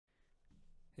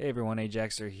Hey everyone,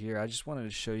 Ajaxer here. I just wanted to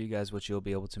show you guys what you'll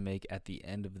be able to make at the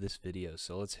end of this video.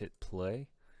 So let's hit play.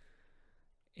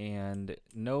 And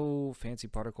no fancy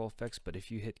particle effects, but if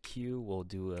you hit Q, we'll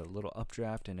do a little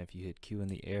updraft, and if you hit Q in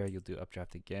the air, you'll do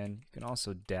updraft again. You can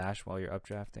also dash while you're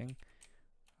updrafting.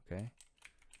 Okay.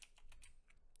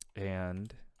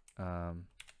 And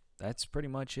that's pretty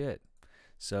much it.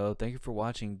 So thank you for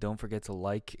watching. Don't forget to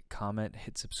like, comment,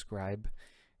 hit subscribe,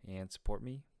 and support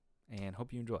me, and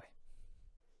hope you enjoy.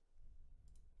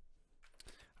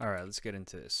 Alright, let's get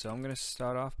into this. So I'm going to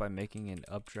start off by making an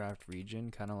updraft region,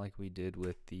 kind of like we did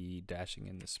with the dashing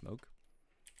in the smoke.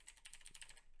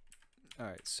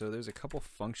 Alright, so there's a couple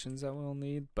functions that we'll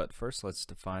need, but first let's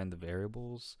define the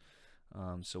variables.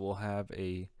 So we'll have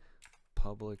a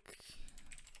public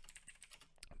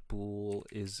bool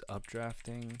is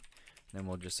updrafting, then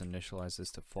we'll just initialize this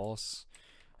to false,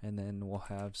 and then we'll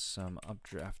have some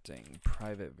updrafting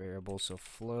private variables, so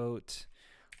float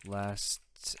last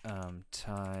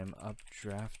time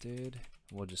updrafted,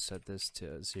 we'll just set this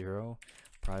to 0,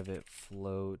 private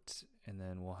float, and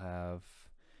then we'll have,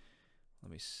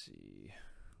 let me see,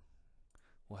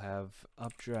 we'll have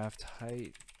updraft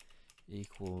height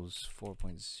equals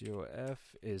 4.0f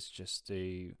is just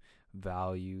a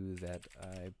value that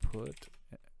I put,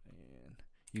 and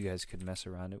you guys could mess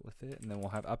around it with it. And then we'll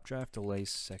have updraft delay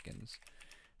seconds,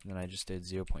 and then I just did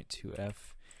 0.2f,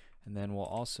 and then we'll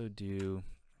also do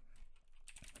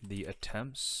the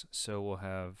attempts. So we'll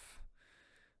have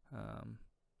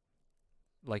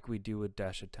like we do with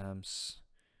dash attempts.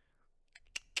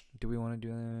 Do we want to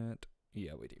do that?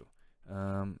 Yeah, we do.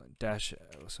 Dash,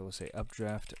 so we'll say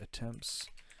updraft attempts,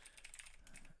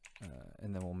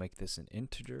 and then we'll make this an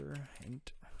integer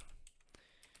int.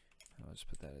 I'll just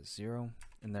put that as 0,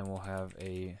 and then we'll have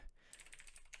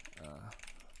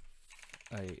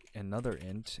another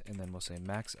int, and then we'll say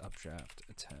max updraft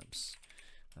attempts.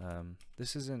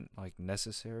 This isn't like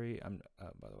necessary.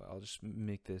 By the way, I'll just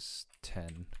make this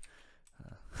 10.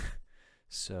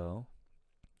 So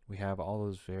we have all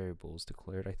those variables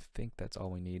declared. I think that's all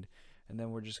we need, and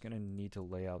then we're just gonna need to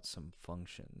lay out some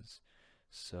functions.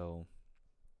 So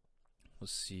we'll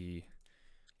see,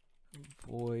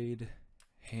 void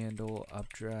handle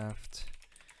updraft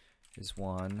is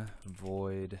one,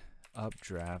 void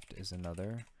updraft is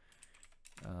another,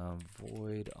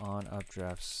 void on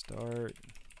updraft start,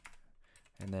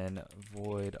 and then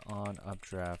void on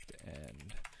updraft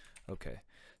end. Okay,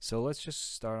 so let's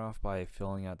just start off by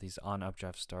filling out these on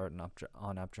updraft start and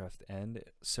on updraft end,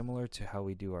 similar to how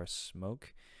we do our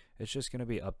smoke. It's just going to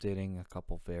be updating a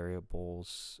couple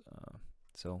variables.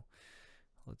 So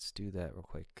let's do that real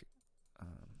quick.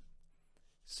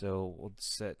 So we'll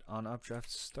set on updraft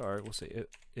start, we'll say it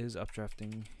is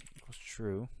updrafting equals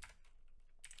true,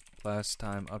 last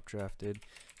time updrafted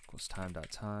equals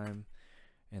time.time,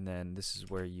 and then this is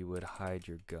where you would hide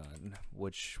your gun,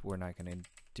 which we're not going to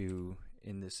do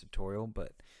in this tutorial,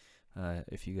 but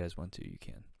if you guys want to, you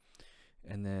can.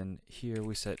 And then here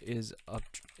we set is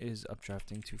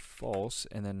updrafting to false,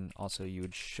 and then also you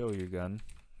would show your gun.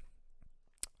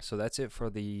 So that's it for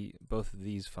both of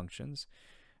these functions.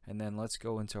 And then let's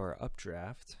go into our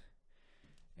updraft,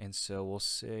 and so we'll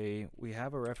say we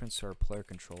have a reference to our player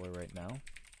controller right now,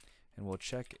 and we'll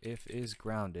check if is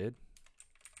grounded.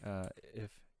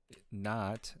 If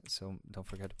not, so don't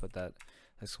forget to put that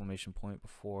exclamation point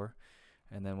before,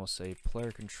 and then we'll say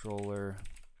player controller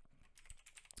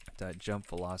dot jump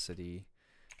velocity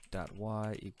dot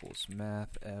y equals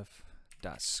math f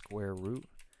dot square root,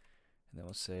 and then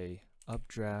we'll say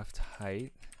updraft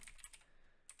height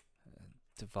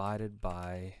divided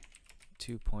by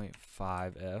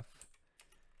 2.5f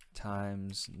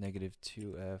times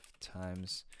 -2f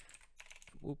times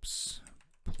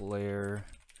player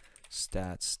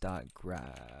stats dot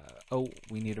grab. Oh,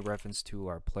 we need a reference to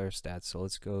our player stats, so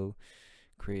let's go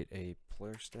create a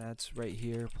player stats right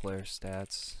here, player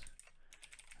stats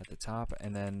at the top,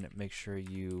 and then make sure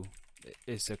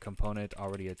it's a component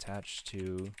already attached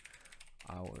to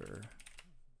our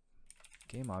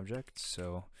game object.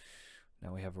 So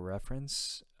now we have a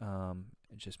reference.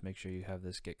 Just make sure you have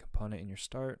this get component in your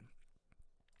start,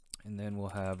 and then we'll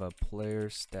have a player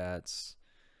stats.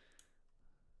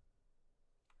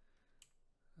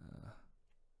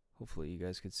 Hopefully you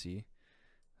guys could see.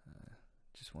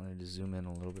 Just wanted to zoom in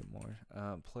a little bit more.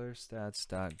 Player stats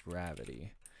dot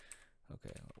gravity.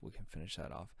 Okay, we can finish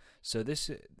that off. So this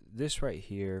right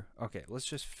here. Okay, let's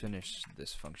just finish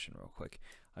this function real quick.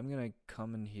 I'm gonna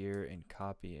come in here and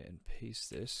copy and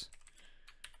paste this.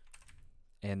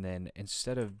 And then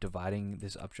instead of dividing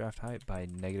this updraft height by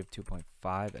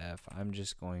 -2.5f, I'm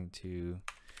just going to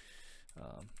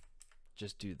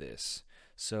just do this.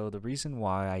 So the reason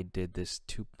why I did this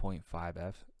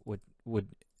 2.5f would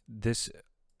this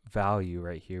value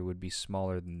right here would be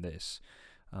smaller than this.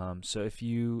 So if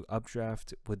you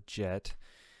updraft with Jett,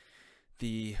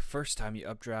 the first time you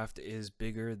updraft is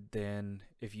bigger than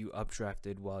if you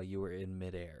updrafted while you were in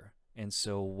midair. And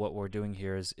so what we're doing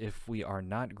here is if we are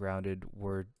not grounded,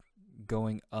 we're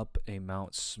going up a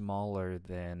amount smaller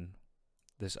than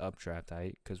this updraft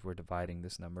height because we're dividing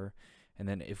this number. And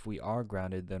then if we are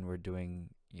grounded, then we're doing,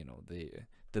 you know,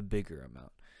 the bigger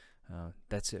amount.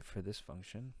 That's it for this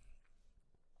function.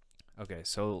 Okay,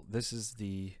 so this is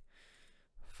the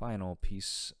final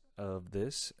piece of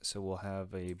this. So we'll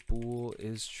have a bool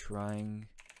is trying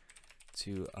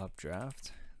to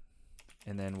updraft,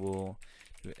 and then we'll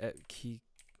do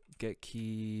get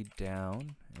key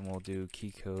down, and we'll do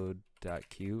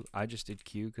keycode.q. I just did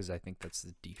q because I think that's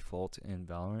the default in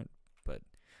Valorant, but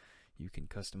you can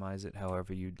customize it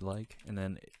however you'd like. And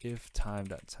then if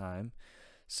time.time.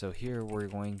 So here we're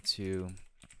going to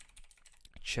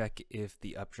check if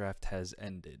the updraft has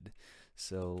ended.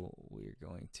 So we're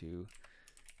going to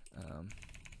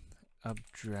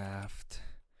updraft,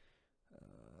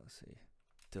 let's see,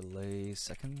 delay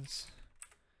seconds,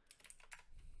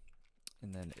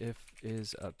 and then if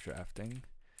is updrafting,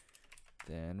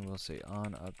 then we'll say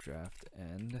on updraft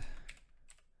end,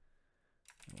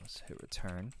 and let's hit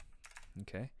return.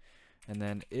 Okay, and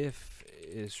then if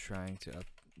is trying to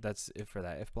that's it for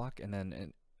that if block, and then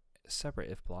in a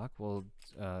separate if block we'll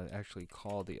actually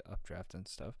call the updraft and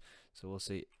stuff. So we'll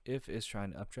say if is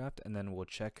trying to updraft, and then we'll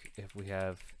check if we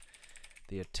have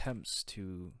the attempts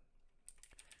to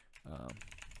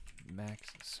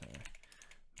max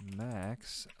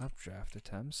updraft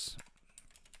attempts.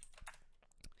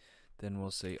 Then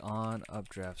we'll say on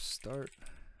updraft start,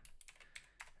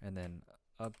 and then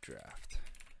updraft.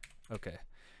 Okay,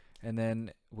 and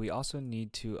then we also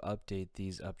need to update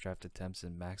these updraft attempts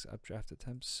and max updraft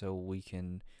attempts, so we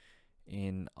can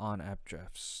in on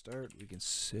updraft start we can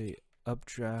say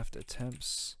updraft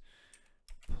attempts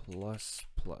plus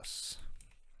plus.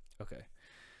 Okay,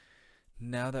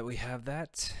 now that we have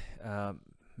that,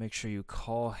 make sure you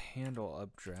call handle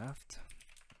updraft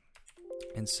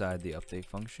inside the update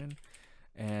function.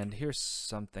 And here's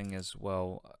something as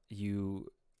well, you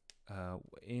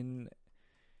in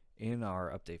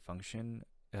our update function,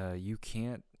 you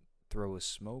can't throw a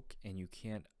smoke and you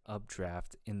can't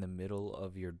updraft in the middle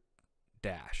of your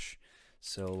dash.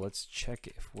 So let's check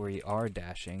if we are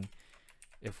dashing.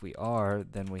 If we are,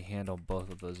 then we handle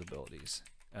both of those abilities.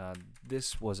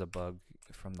 This was a bug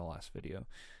from the last video,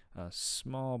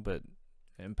 small but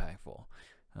impactful.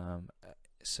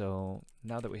 So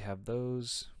now that we have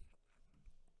those,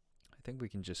 I think we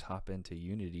can just hop into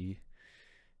Unity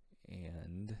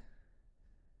and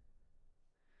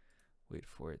wait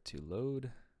for it to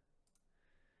load,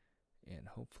 and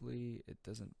hopefully it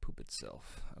doesn't poop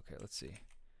itself. Okay, let's see.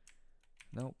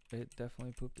 Nope, it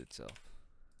definitely pooped itself.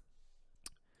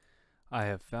 I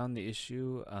have found the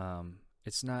issue.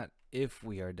 It's not if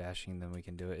we are dashing then we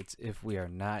can do it, it's if we are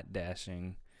not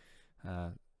dashing.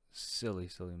 Silly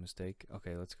mistake.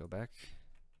 Okay, let's go back.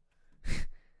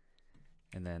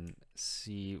 And then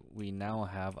see, we now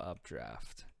have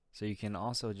updraft. So you can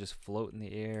also just float in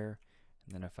the air,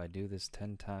 and then if I do this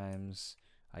 10 times,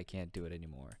 I can't do it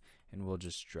anymore, and we'll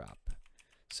just drop.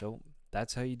 So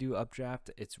that's how you do updraft.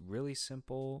 It's really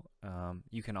simple.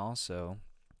 You can also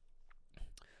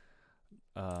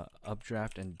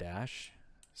updraft and dash.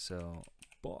 So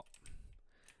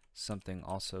something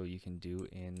also you can do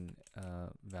in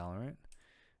Valorant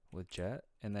with Jett.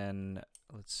 And then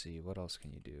let's see, what else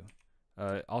can you do?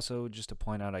 Also, just to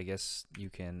point out, I guess you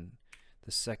can,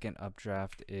 the second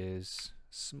updraft is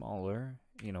smaller.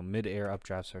 You know, mid-air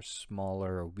updrafts are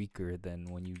smaller or weaker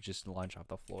than when you just launch off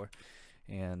the floor.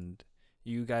 And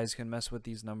you guys can mess with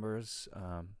these numbers,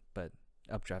 but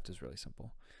updraft is really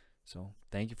simple. So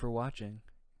thank you for watching.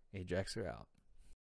 Ajaxer out.